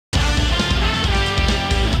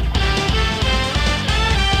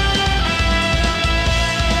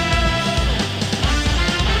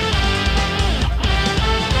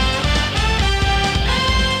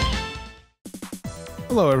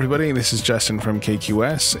Hello everybody, this is Justin from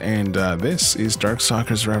KQS, and this is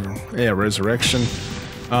Darkstalkers Resurrection.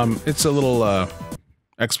 It's a little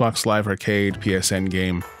Xbox Live Arcade PSN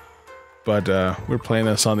game, but we're playing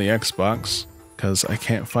this on the Xbox because I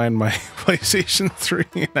can't find my PlayStation 3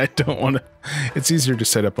 and I don't want to. It's easier to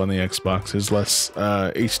set up on the Xbox, there's less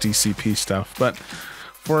HDCP stuff, but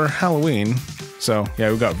for Halloween, so yeah,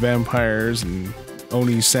 we've got vampires and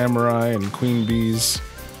Oni Samurai and Queen Bees.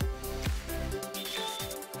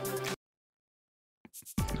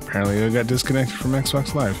 Apparently I got disconnected from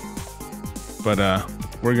Xbox Live. But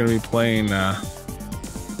we're gonna be playing you know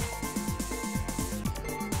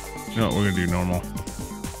what, we're gonna do normal.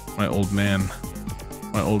 My old man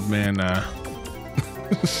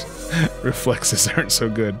reflexes aren't so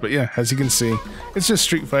good. But yeah, as you can see, it's just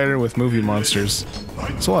Street Fighter with movie monsters.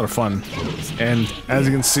 It's a lot of fun. And as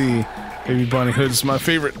you can see, Baby Bunny Hood's my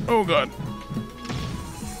favorite. Oh god.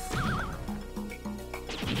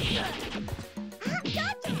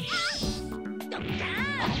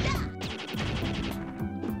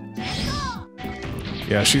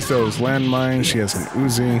 Yeah, she throws landmines, she has an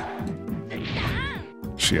Uzi,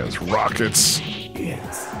 she has rockets.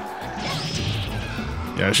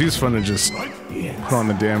 Yeah, she's fun to just put on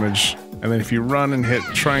the damage. And then if you run and hit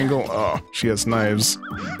triangle, oh, she has knives.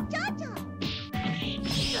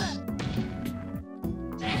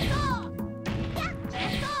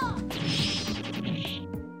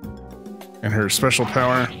 And her special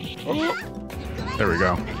power, oh, there we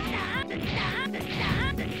go.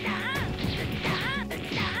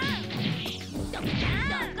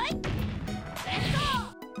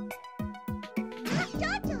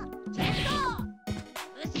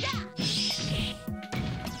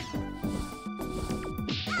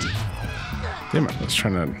 Damn it, I was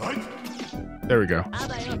trying to... There we go.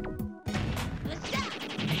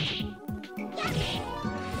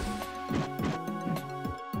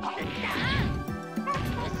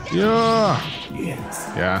 Yeah!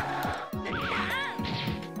 Yeah.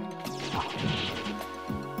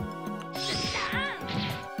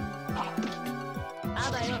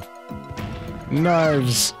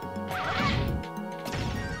 Knives!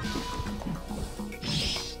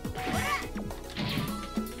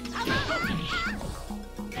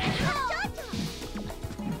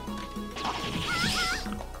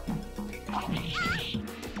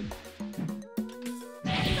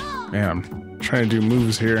 Man, I'm trying to do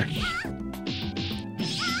moves here.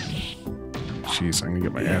 Jeez, I'm gonna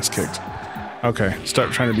get my ass kicked. Okay,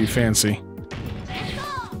 start trying to be fancy.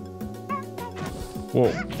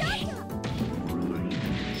 Whoa.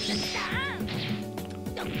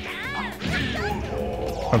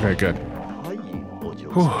 Okay, good.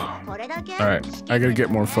 Alright, I gotta get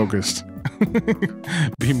more focused.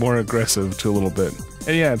 Be more aggressive to a little bit.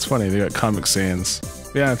 And yeah, it's funny, they got Comic Sans.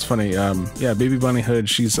 Yeah, it's funny. Yeah, Baby Bunny Hood,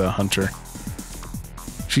 she's a hunter.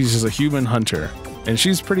 She's just a human hunter. And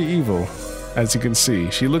she's pretty evil, as you can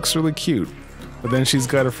see. She looks really cute. But then she's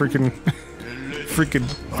got a freaking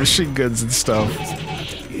machine guns and stuff.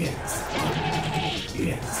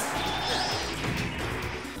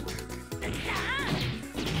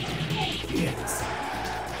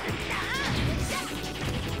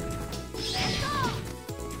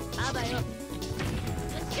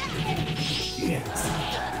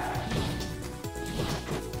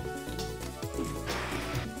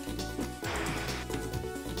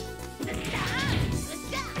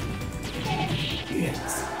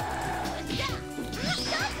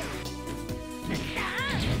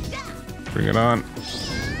 Bring it on.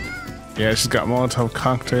 Yeah, she's got Molotov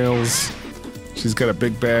cocktails. She's got a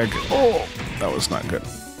big bag. Oh, that was not good.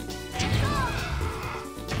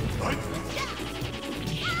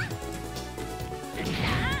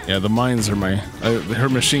 Yeah, the mines are my... her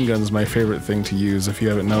machine gun's my favorite thing to use, if you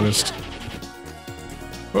haven't noticed.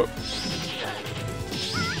 Oh.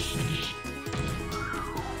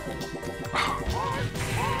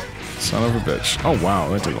 Son of a bitch. Oh wow,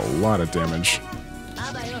 that did a lot of damage.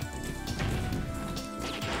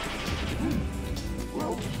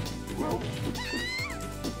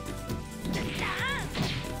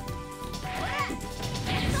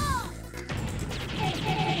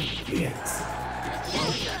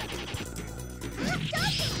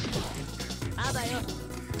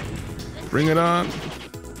 Bring it on.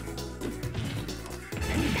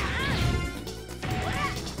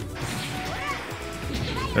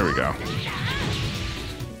 There we go.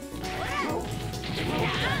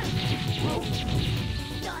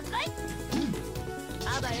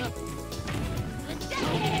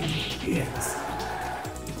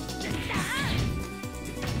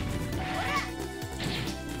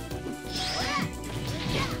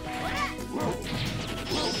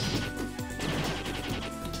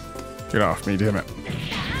 Get off me, damn it.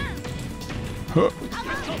 Huh.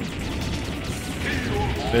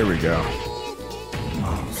 There we go.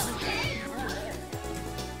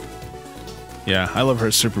 Yeah, I love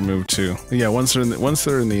her super move too. Yeah, once they're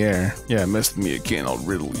in the air, yeah, mess with me again, I'll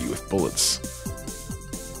riddle you with bullets.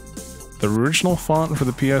 The original font for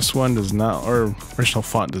the PS1 does not, or original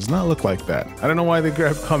font does not look like that. I don't know why they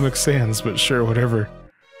grabbed Comic Sans, but sure, whatever.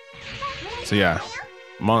 So yeah,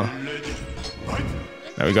 now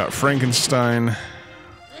we got Frankenstein.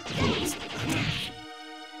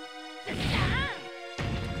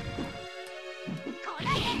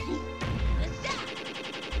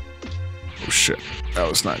 Oh shit, that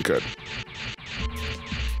was not good.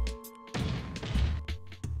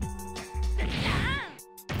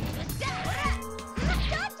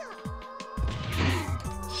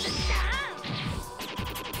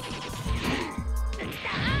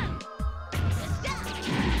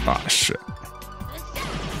 Ah, shit.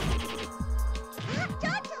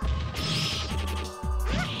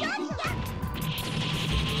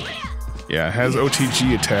 Yeah, it has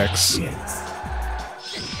OTG attacks.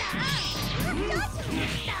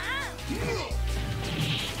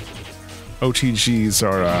 OTGs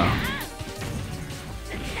are,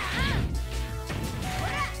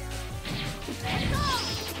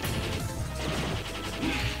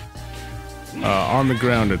 on the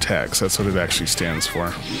ground attacks. That's what it actually stands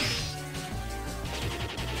for.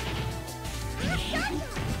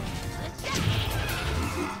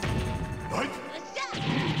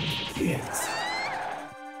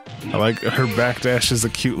 I like her backdash is a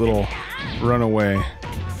cute little runaway.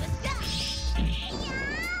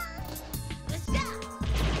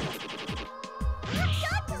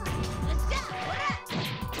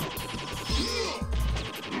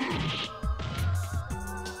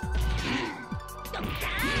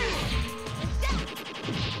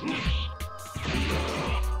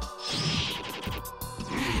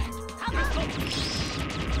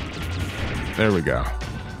 There we go.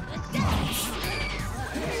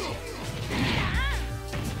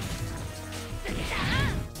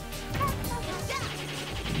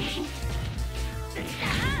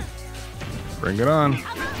 Bring it on.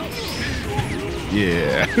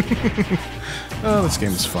 Yeah. Oh, this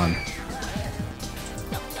game is fun.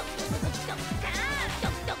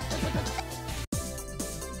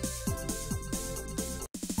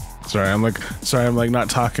 Sorry, I'm like not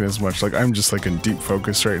talking as much. Like I'm just like in deep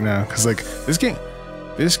focus right now because like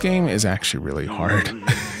this game is actually really hard.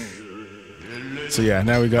 So yeah,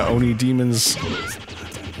 now we got Oni demons.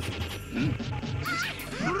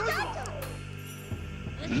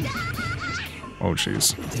 Oh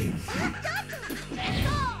jeez.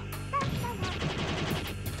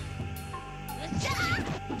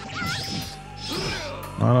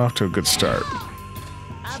 Not off to a good start.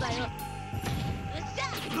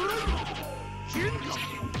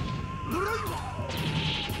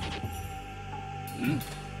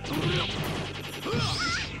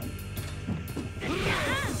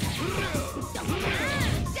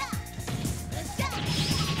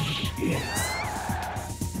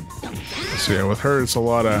 So yeah, with her it's a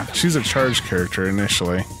lot of... She's a charge character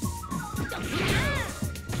initially.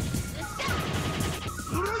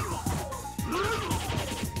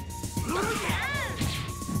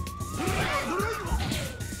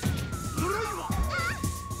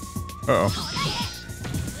 Uh-oh.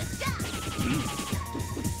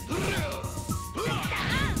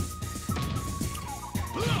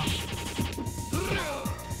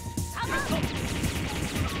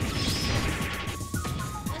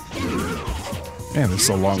 Man, this is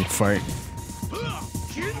a long fight.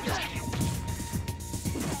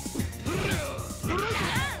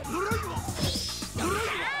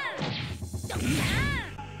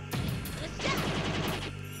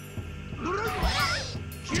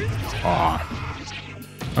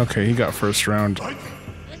 Aw. Okay, he got first round.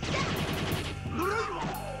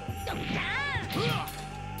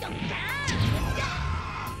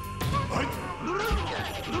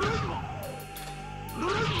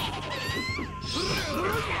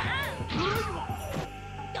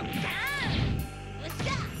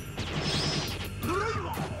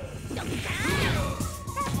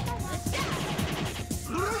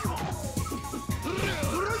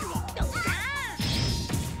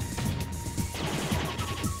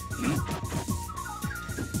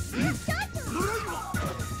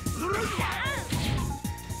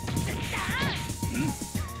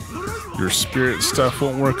 Your spirit stuff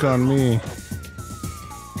won't work on me.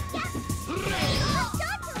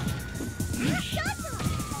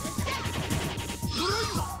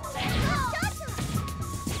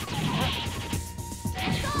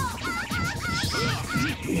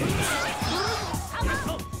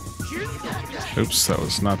 Oops, that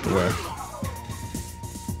was not the way.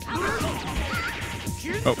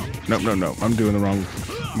 Oh, no, no, no. I'm doing the wrong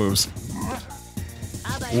moves.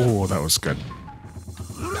 Oh, that was good.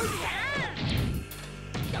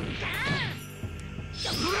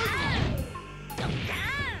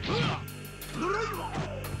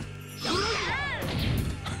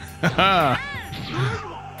 Haha!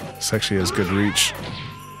 This actually has good reach.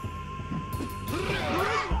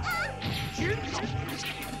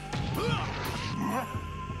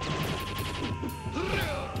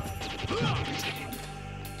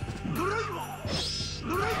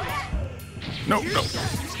 No, no.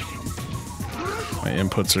 My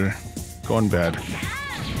inputs are going bad.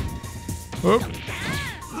 Whoop.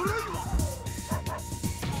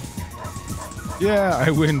 Yeah,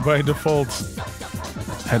 I win by default.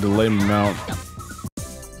 Had to lay him out.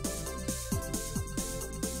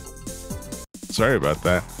 Sorry about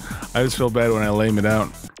that. I just feel bad when I lame it out.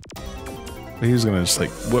 He's gonna just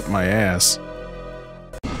like whip my ass.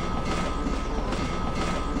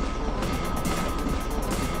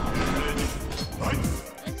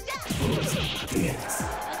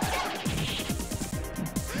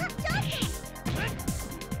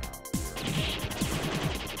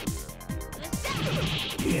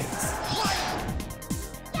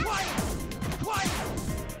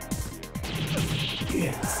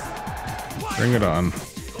 Bring it on.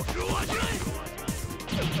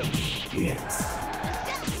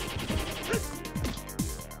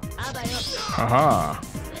 Haha.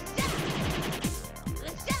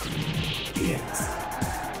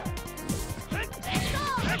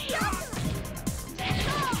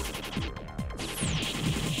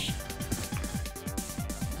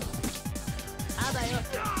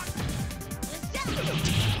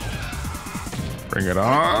 Bring it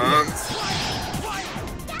on.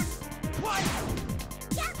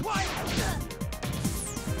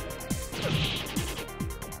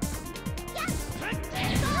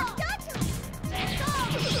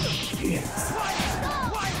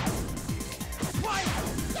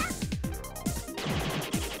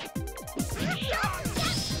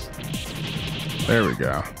 There we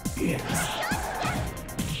go.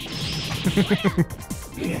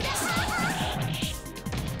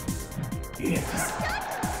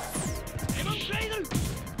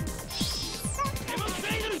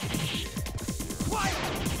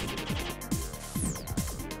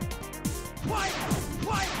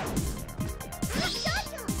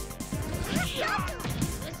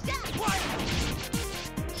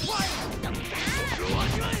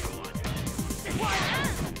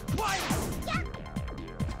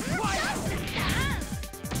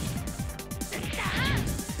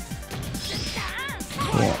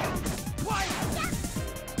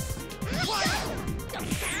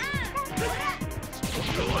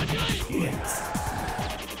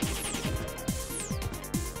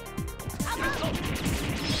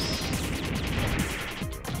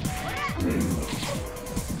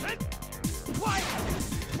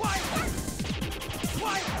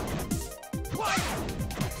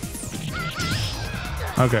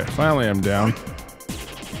 Okay, finally I'm down.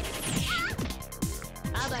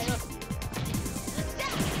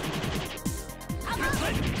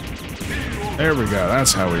 There we go,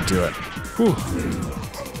 that's how we do it. Whew.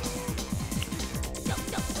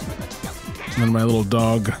 And then my little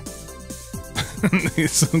dog.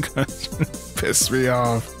 He's pissed me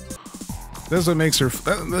off. That's what makes her.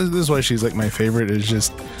 This is why she's like my favorite. Is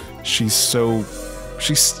just she's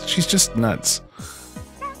just nuts.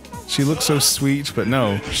 She looks so sweet, but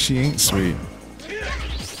no, she ain't sweet.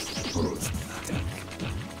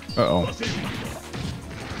 Uh-oh.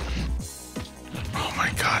 Oh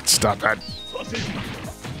my god, stop that.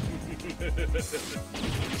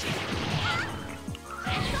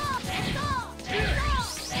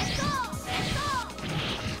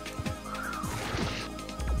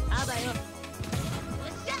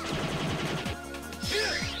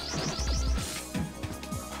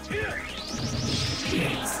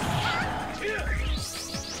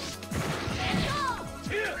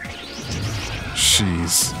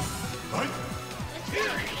 Jeez.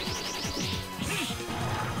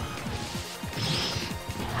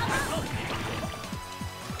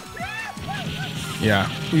 Yeah,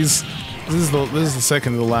 this is the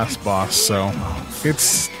second to the last boss, so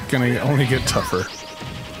it's gonna only get tougher.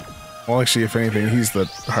 Well, actually, if anything, he's the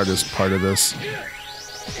hardest part of this.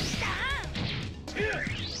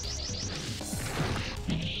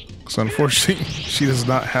 So unfortunately, she does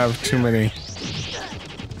not have too many.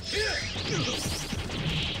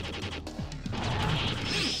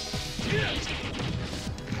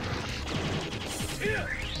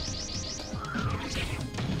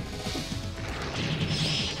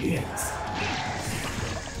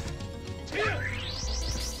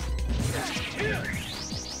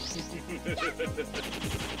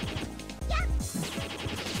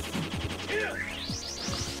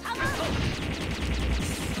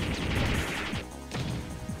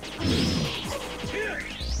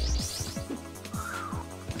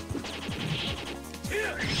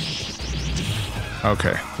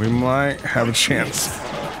 Okay, we might have a chance.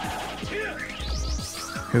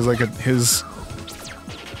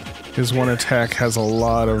 His one attack has a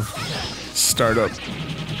lot of startup.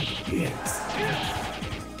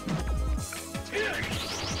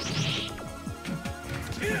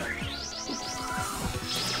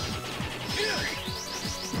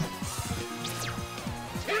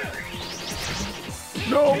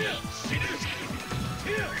 No.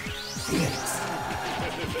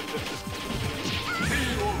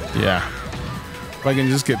 Yeah. If I can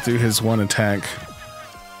just get through his one attack,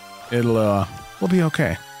 we'll be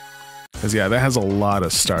okay. Cause yeah, that has a lot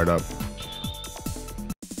of startup.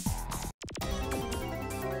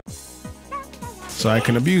 So I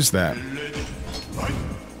can abuse that.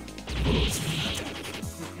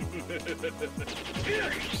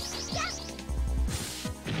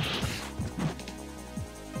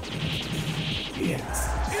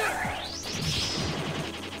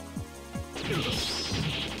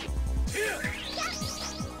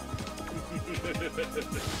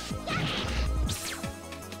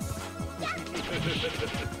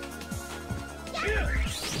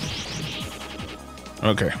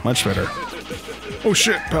 Okay, much better. Oh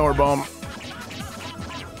shit, power bomb.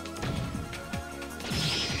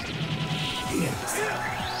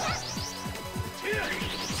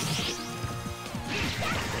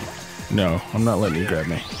 No, I'm not letting you grab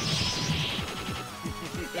me.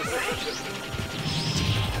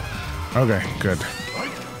 Okay, good.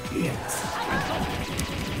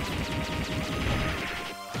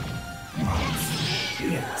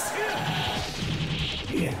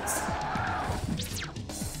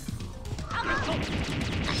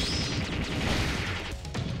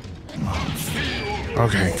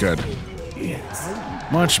 Okay, good.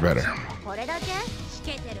 Much better.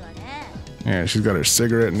 Yeah, she's got her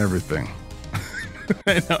cigarette and everything.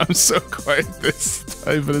 I know, I'm so quiet this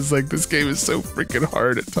time, but it's like this game is so freaking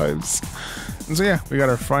hard at times. And so yeah, we got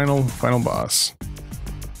our final boss.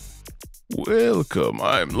 Welcome,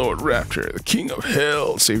 I'm Lord Raptor, the King of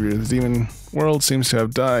Hell. Savior of the demon world seems to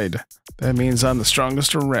have died. That means I'm the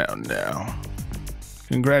strongest around now.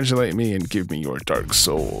 Congratulate me and give me your dark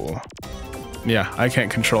soul. Yeah, I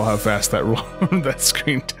can't control how fast that that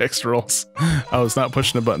screen text rolls. I was not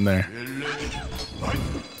pushing a button there.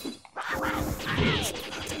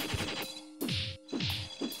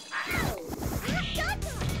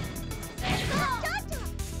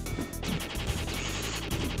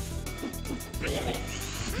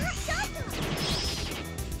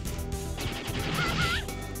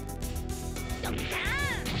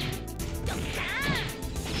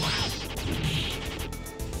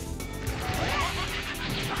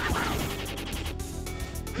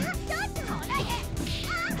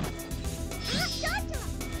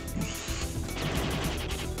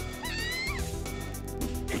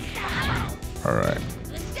 All right.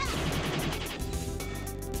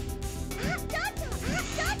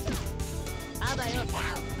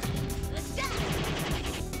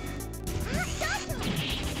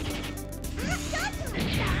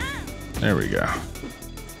 There we go.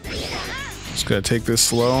 Just gotta take this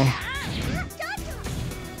slow.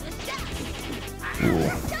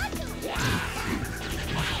 Ooh.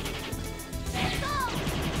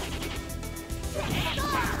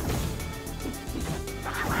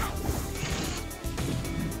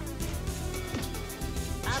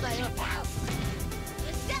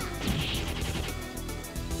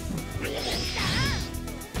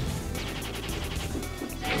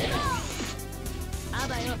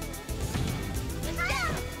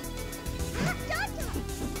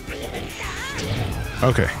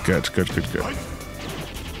 Okay, good.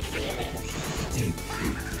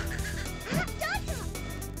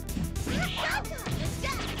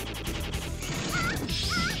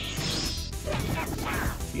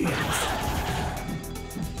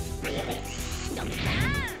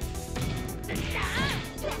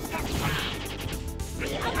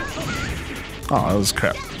 Oh, that was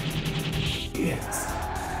crap.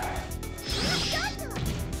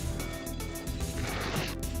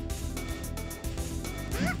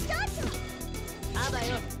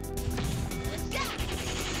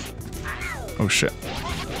 Oh shit.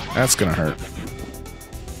 That's gonna hurt.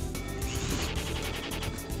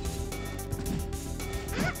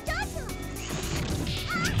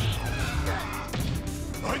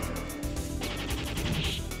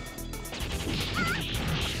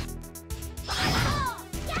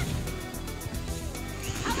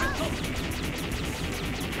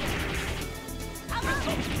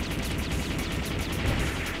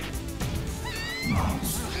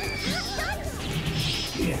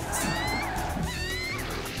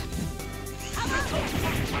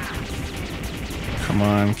 Come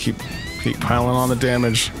on, keep Keep piling on the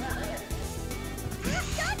damage.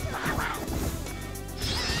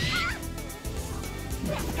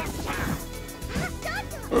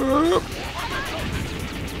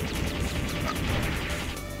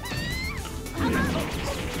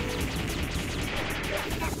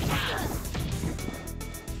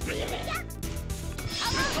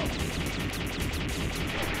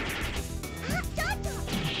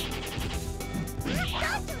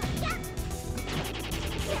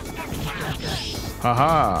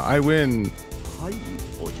 Haha, I win.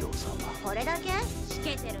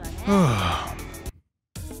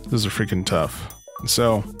 This is freaking tough.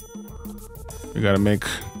 So, we gotta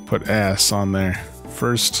put ass on there.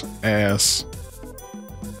 First ass.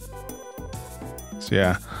 So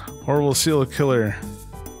yeah, horrible serial killer.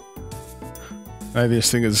 I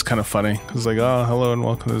just think it's kind of funny. It's like, oh, hello and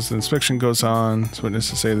welcome. As the inspection goes on,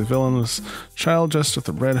 witnesses say the villain was a child dressed with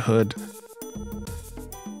a red hood.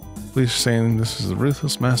 Police are saying this is a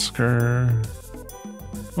ruthless massacre.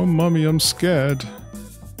 Oh, mommy, I'm scared.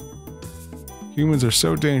 Humans are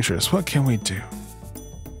so dangerous. What can we do?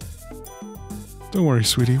 Don't worry,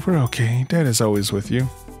 sweetie. We're okay. Dad is always with you.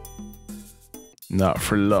 Not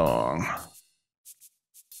for long.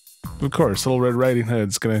 Of course, Little Red Riding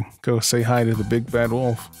Hood's gonna go say hi to the big bad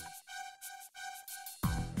wolf.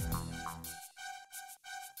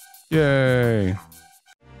 Yay!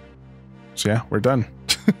 So yeah, we're done.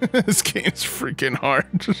 This game's freaking hard.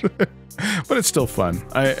 But it's still fun.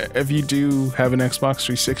 If you do have an Xbox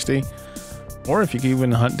 360, or if you can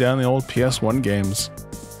even hunt down the old PS1 games,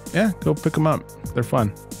 yeah, go pick them up. They're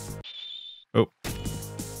fun. Oh.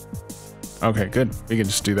 Okay, good. We can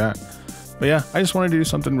just do that. But yeah, I just wanted to do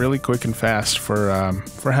something really quick and fast for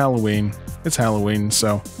Halloween. It's Halloween,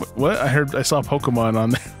 so what? I saw Pokemon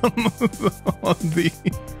on there on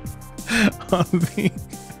the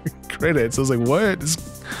credits. I was like, what?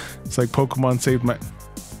 It's like Pokemon saved my.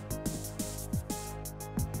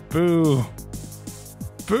 Boo!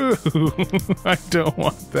 Boo! I don't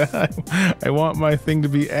want that. I want my thing to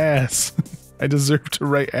be ass. I deserve to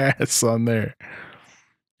write ass on there.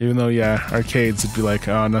 Even though, yeah, arcades would be like,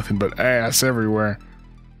 oh, nothing but ass everywhere.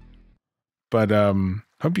 But,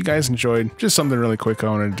 hope you guys enjoyed. Just something really quick I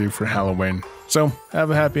wanted to do for Halloween. So, have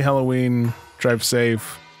a happy Halloween, drive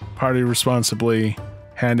safe, party responsibly,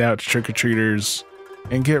 hand out to trick-or-treaters,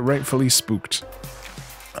 and get rightfully spooked.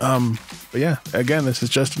 But yeah, again, this is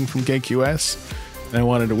Justin from KQS, and I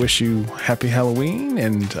wanted to wish you happy Halloween,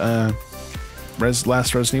 and,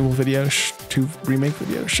 last Resident Evil video, 2 remake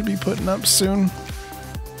video should be putting up soon.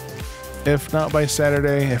 If not by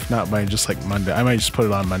Saturday, if not by just like Monday. I might just put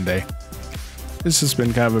it on Monday. This has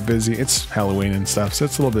been kind of it's Halloween and stuff, so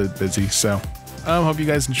it's a little bit busy. So, hope you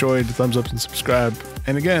guys enjoyed. Thumbs up and subscribe.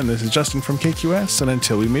 And again, this is Justin from KQS, and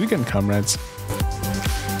until we meet again, comrades.